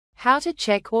How to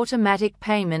check automatic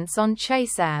payments on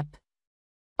Chase app.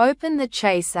 Open the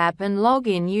Chase app and log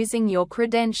in using your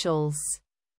credentials.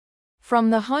 From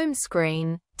the home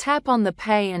screen, tap on the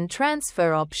Pay and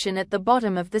Transfer option at the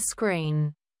bottom of the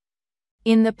screen.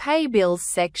 In the Pay Bills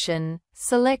section,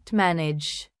 select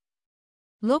Manage.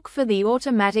 Look for the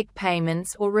Automatic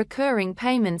Payments or Recurring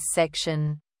Payments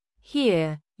section.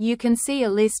 Here, you can see a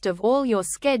list of all your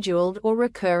scheduled or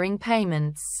recurring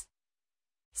payments.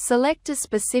 Select a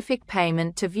specific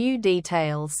payment to view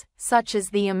details, such as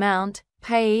the amount,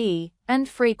 payee, and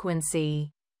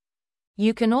frequency.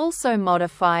 You can also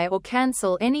modify or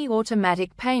cancel any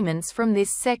automatic payments from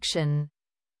this section.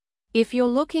 If you're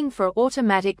looking for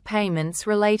automatic payments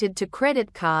related to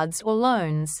credit cards or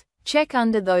loans, check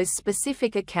under those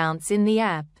specific accounts in the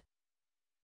app.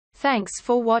 Thanks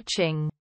for watching.